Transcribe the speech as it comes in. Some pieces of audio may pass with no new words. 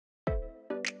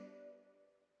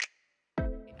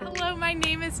Hello, my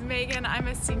name is Megan. I'm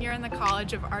a senior in the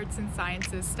College of Arts and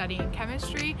Sciences studying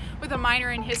chemistry with a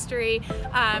minor in history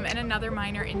and another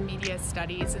minor in media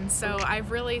studies. And so I've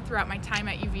really, throughout my time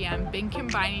at UVM, been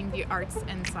combining the arts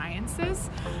and sciences,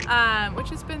 which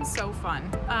has been so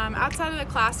fun. Outside of the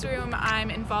classroom, I'm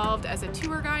involved as a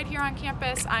tour guide here on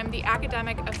campus. I'm the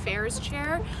Academic Affairs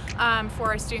Chair for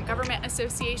our Student Government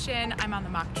Association. I'm on the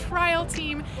mock trial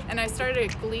team, and I started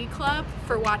a Glee club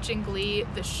for watching Glee,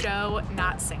 the show,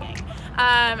 not singing.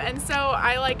 And so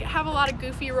I have a lot of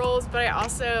goofy roles, but I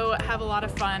also have a lot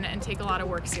of fun and take a lot of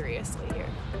work seriously here.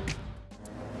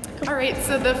 All right,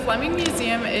 so the Fleming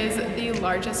Museum is the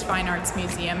largest fine arts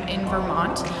museum in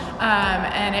Vermont,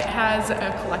 and it has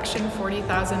a collection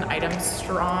 40,000 items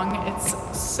strong. It's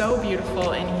so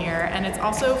beautiful in here, and it's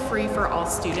also free for all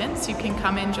students. You can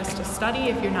come in just to study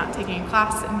if you're not taking a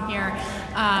class in here,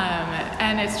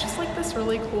 and it's just like this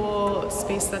really cool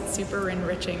space that's super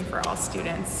enriching for all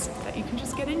students that you can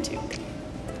just get into.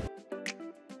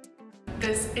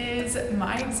 This is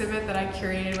my exhibit that I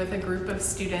curated with a group of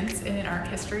students in an art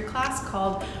history class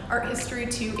called Art History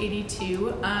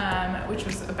 282, which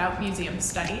was about museum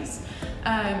studies.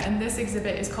 And this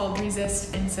exhibit is called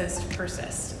Resist, Insist,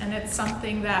 Persist. And it's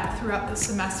something that throughout the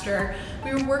semester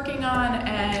we were working on,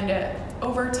 and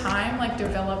over time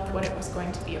developed what it was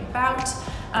going to be about.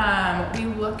 We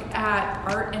look at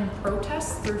art and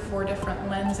protest through 4 different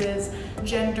lenses: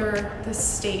 gender, the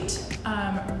state,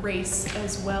 race,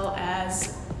 as well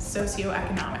as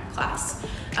socioeconomic class.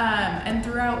 And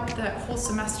throughout that whole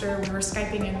semester, we were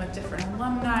Skyping in with different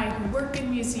alumni who work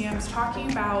in museums,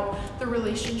 talking about the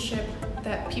relationship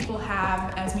that people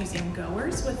have as museum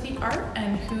goers with the art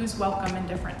and who's welcome in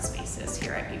different spaces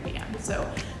here at UVM.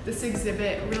 So this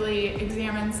exhibit really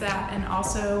examines that and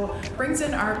also brings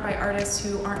in art by artists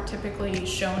who aren't typically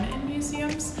shown in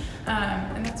museums,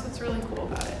 and that's what's really cool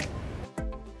about it.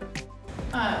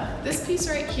 This piece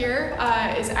right here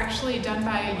is actually done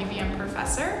by a UVM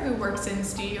professor who works in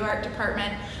studio art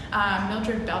department.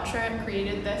 Mildred Beltra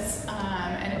created this,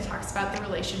 and it talks about the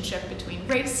relationship between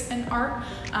race and art.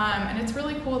 And it's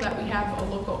really cool that we have a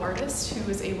local artist who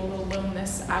was able to loan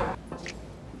this out.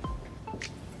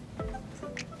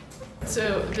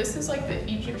 So this is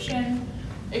the Egyptian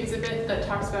exhibit that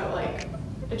talks about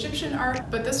Egyptian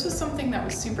art, but this was something that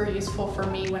was super useful for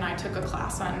me when I took a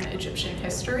class on Egyptian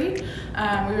history.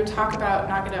 We would talk about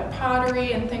Nagada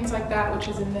pottery and things like that, which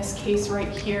is in this case right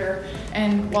here.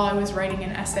 And while I was writing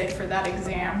an essay for that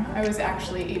exam, I was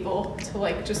actually able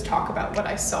to just talk about what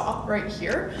I saw right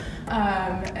here.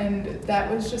 And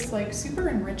that was just super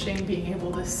enriching, being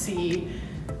able to see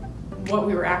what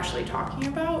we were actually talking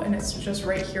about, and it's just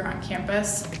right here on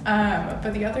campus.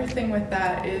 But the other thing with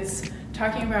that is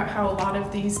talking about how a lot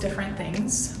of these different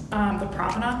things, the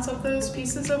provenance of those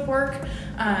pieces of work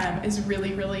is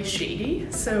really, really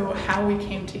shady. So how we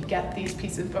came to get these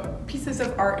pieces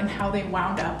of art and how they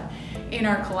wound up in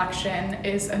our collection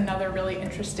is another really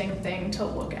interesting thing to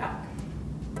look at.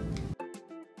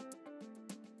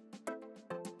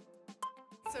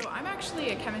 So I'm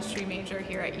actually a chemistry major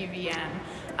here at UVM,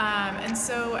 and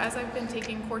so as I've been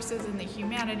taking courses in the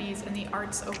humanities and the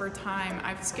arts over time,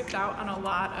 I've skipped out on a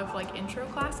lot of intro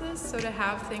classes. So to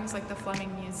have things like the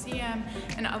Fleming Museum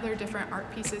and other different art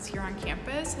pieces here on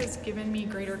campus has given me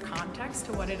greater context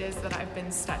to what it is that I've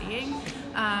been studying,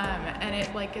 and it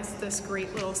is this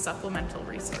great little supplemental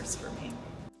resource for me.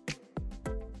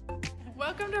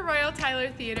 Welcome to Royall Tyler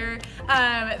Theatre.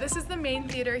 This is the main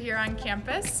theater here on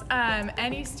campus.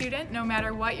 Any student, no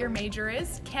matter what your major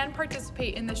is, can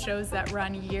participate in the shows that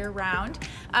run year-round.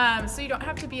 So you don't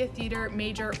have to be a theater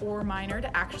major or minor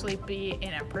to actually be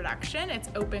in a production. It's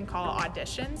open call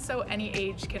auditions, so any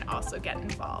age can also get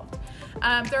involved.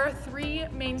 There are 3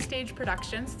 main stage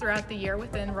productions throughout the year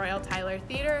within Royall Tyler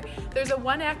Theatre. There's a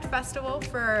one-act festival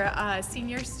for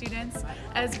senior students,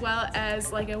 as well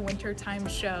as a wintertime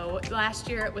show. Last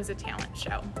year it was a talent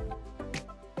show.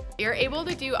 You're able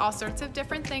to do all sorts of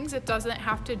different things. It doesn't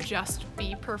have to just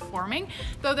be performing,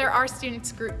 though there are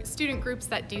student groups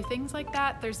that do things like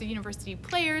that. There's the University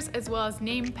Players, as well as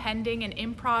name pending and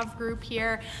improv group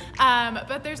here.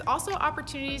 But there's also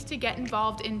opportunities to get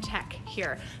involved in tech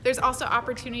here. There's also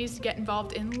opportunities to get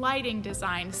involved in lighting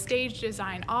design, stage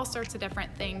design, all sorts of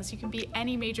different things. You can be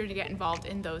any major to get involved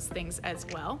in those things as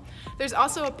well. There's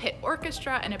also a pit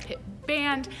orchestra and a pit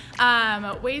band,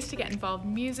 ways to get involved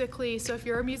musically. So if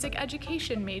you're a music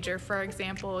education major, for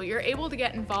example, you're able to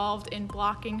get involved in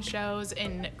blocking shows,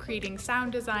 in creating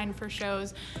sound design for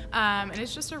shows, and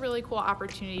it's just a really cool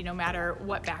opportunity no matter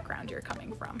what background you're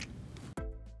coming from.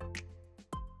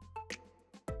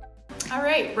 All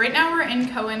right now we're in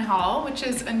Cohen Hall, which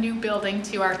is a new building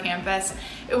to our campus.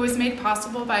 It was made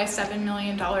possible by a $7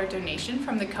 million donation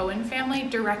from the Cohen family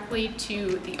directly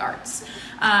to the arts.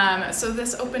 So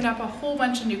this opened up a whole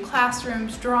bunch of new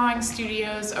classrooms, drawing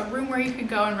studios, a room where you could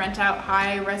go and rent out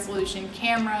high resolution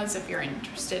cameras if you're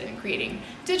interested in creating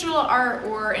digital art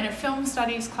or in a film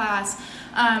studies class.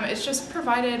 It's just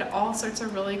provided all sorts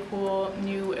of really cool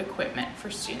new equipment for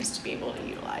students to be able to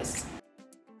utilize.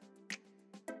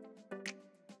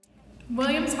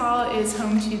 Williams Hall is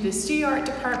home to the studio art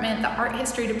department, the art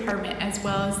history department, as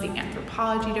well as the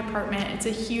anthropology department. It's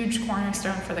a huge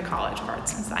cornerstone for the College of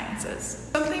Arts and Sciences.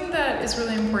 Something that is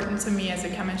really important to me as a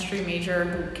chemistry major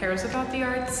who cares about the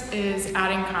arts is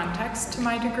adding context to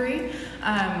my degree.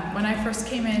 When I first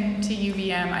came into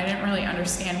UVM, I didn't really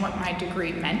understand what my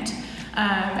degree meant.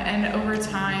 And over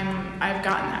time, I've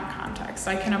gotten that context.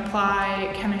 I can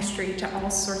apply chemistry to all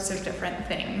sorts of different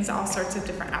things, all sorts of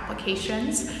different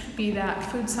applications, be that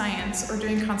food science or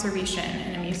doing conservation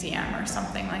in a museum or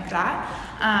something like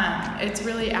that. It's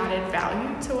really added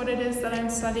value to what it is that I'm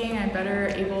studying. I'm better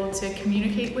able to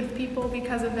communicate with people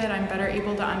because of it. I'm better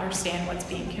able to understand what's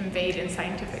being conveyed in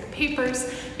scientific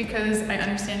papers because I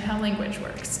understand how language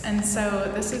works. And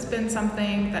so this has been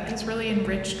something that has really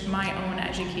enriched my own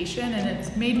education, and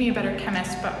it's made me a better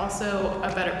chemist, but also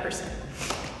a better person.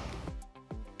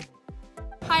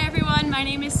 Hi everyone, my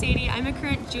name is Sadie. I'm a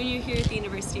current junior here at the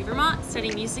University of Vermont,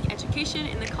 studying music education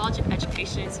in the College of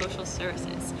Education and Social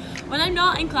Services. When I'm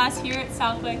not in class here at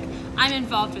Southwick, I'm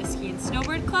involved with Ski and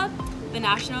Snowboard Club, the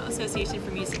National Association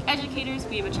for Music Educators.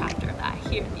 We have a chapter of that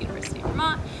here at the University of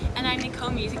Vermont, and I'm the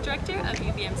co-music director of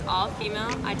UVM's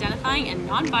all-female identifying and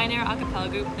non-binary a cappella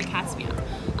group, the Cats Beyond.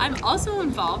 I'm also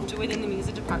involved within the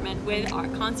music department with our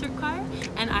concert choir,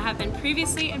 and I have been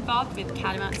previously involved with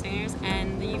Catamount Singers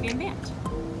and the UVM band.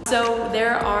 So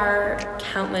there are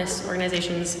countless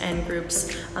organizations and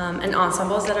groups and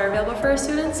ensembles that are available for our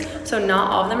students. So not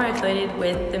all of them are affiliated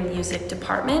with the music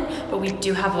department, but we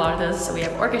do have a lot of those. So we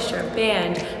have orchestra,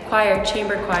 band, choir,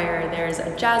 chamber choir, there's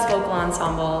a jazz vocal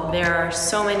ensemble, there are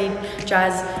so many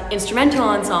jazz instrumental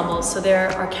ensembles. So there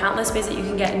are countless ways that you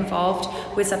can get involved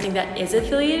with something that is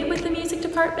affiliated with the music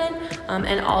department,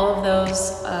 and all of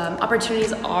those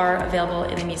opportunities are available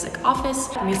in the music office.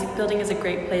 The music building is a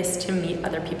great place to meet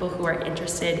other people who are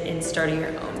interested in starting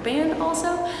your own band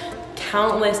also.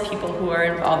 Countless people who are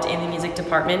involved in the music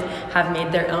department have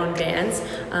made their own bands.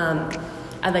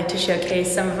 I'd like to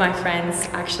showcase some of my friends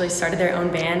actually started their own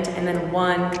band and then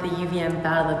won the UVM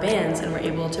Battle of Bands and were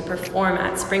able to perform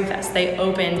at Springfest. They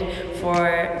opened for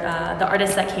the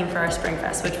artists that came for our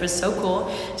Springfest, which was so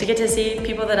cool to get to see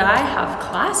people that I have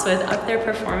class with up there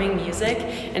performing music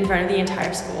in front of the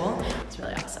entire school. It's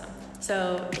really awesome.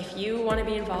 So if you want to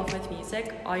be involved with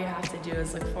music, all you have to do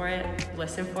is look for it,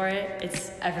 listen for it.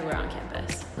 It's everywhere on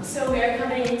campus. So we are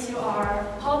coming into our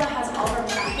hall that has all of our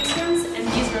practice rooms, and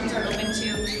these rooms are open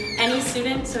to any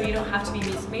student, so you don't have to be a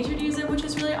music major to use it, which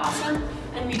is really awesome.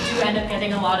 And we do end up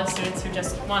getting a lot of students who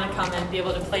just want to come and be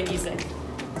able to play music.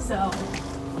 So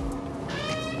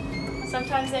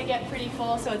sometimes they get pretty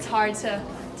full, so it's hard to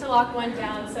lock one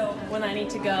down. So when I need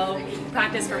to go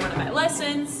practice for one of my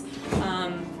lessons,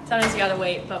 sometimes you gotta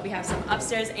wait, but we have some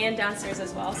upstairs and downstairs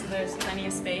as well, so there's plenty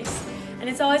of space. And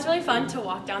it's always really fun to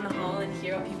walk down the hall and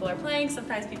hear what people are playing.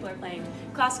 Sometimes people are playing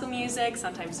classical music,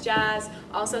 sometimes jazz,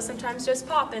 also sometimes just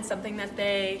pop. It's something that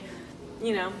they,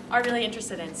 are really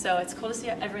interested in. So it's cool to see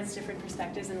everyone's different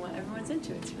perspectives and what everyone's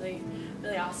into. It's really,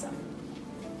 really awesome.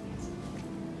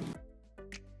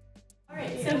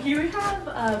 Alright, so here we have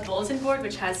a bulletin board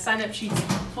which has sign-up sheets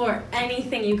for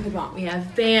anything you could want. We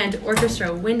have band,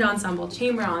 orchestra, wind ensemble,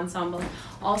 chamber ensemble,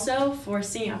 also for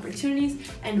singing opportunities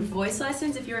and voice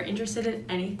lessons. If you're interested in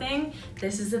anything,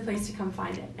 this is the place to come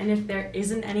find it. And if there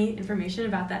isn't any information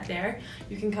about that there,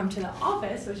 you can come to the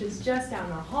office, which is just down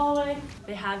the hallway.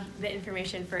 They have the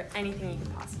information for anything you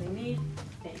could possibly need.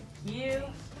 Thank you.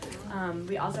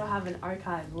 We also have an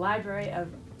archive library of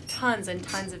tons and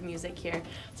tons of music here.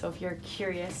 So if you're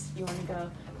curious, you want to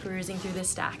go perusing through the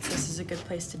stacks, this is a good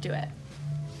place to do it.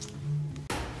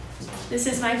 This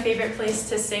is my favorite place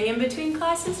to sing in between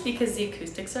classes because the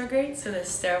acoustics are great. So this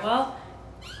stairwell,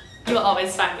 you'll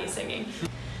always find me singing.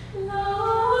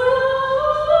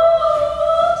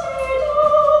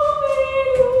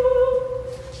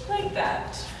 Like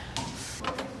that.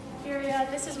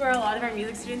 This is where a lot of our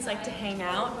music students like to hang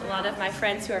out. A lot of my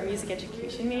friends who are music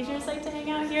education majors like to hang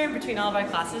out here in between all of our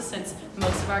classes, since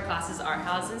most of our classes are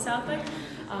housed in Southwick.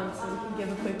 So we can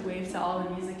give a quick wave to all the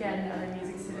music ed and other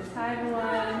music students. Hi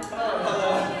everyone.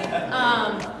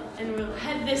 And we'll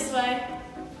head this way.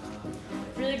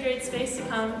 really great space to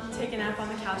come take a nap on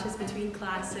the couches between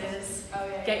classes,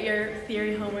 get your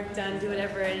theory homework done, do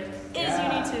whatever it is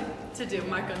you need to do.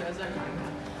 Marco knows what I'm talking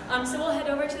about. So we'll head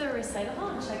over to the recital hall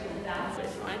and check it out.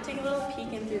 If you want to take a little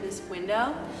peek in through this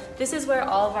window, this is where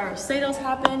all of our recitals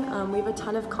happen. We have a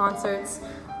ton of concerts,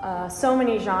 so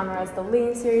many genres. The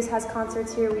Lane series has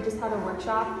concerts here. We just had a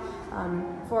workshop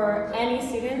for any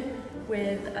student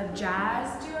with a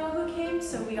jazz duo who came,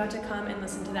 so we got to come and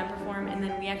listen to them perform, and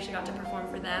then we actually got to perform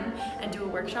for them and do a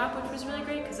workshop, which was really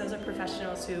great because those are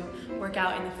professionals who work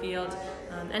out in the field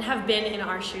and have been in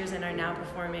our shoes and are now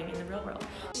performing in the real world.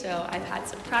 So I've had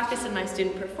some practice in my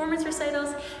student performance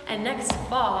recitals, and next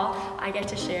fall I get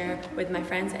to share with my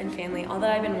friends and family all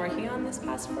that I've been working on this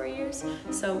past 4 years.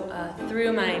 So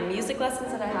through my music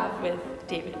lessons that I have with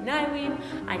David Nyweed,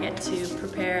 I get to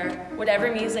prepare whatever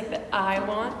music that I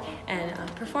want and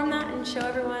perform that and show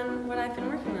everyone what I've been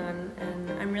working on, and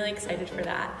I'm really excited for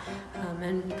that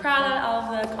and proud of all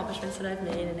of the accomplishments that I've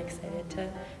made and excited to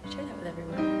share that with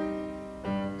everyone.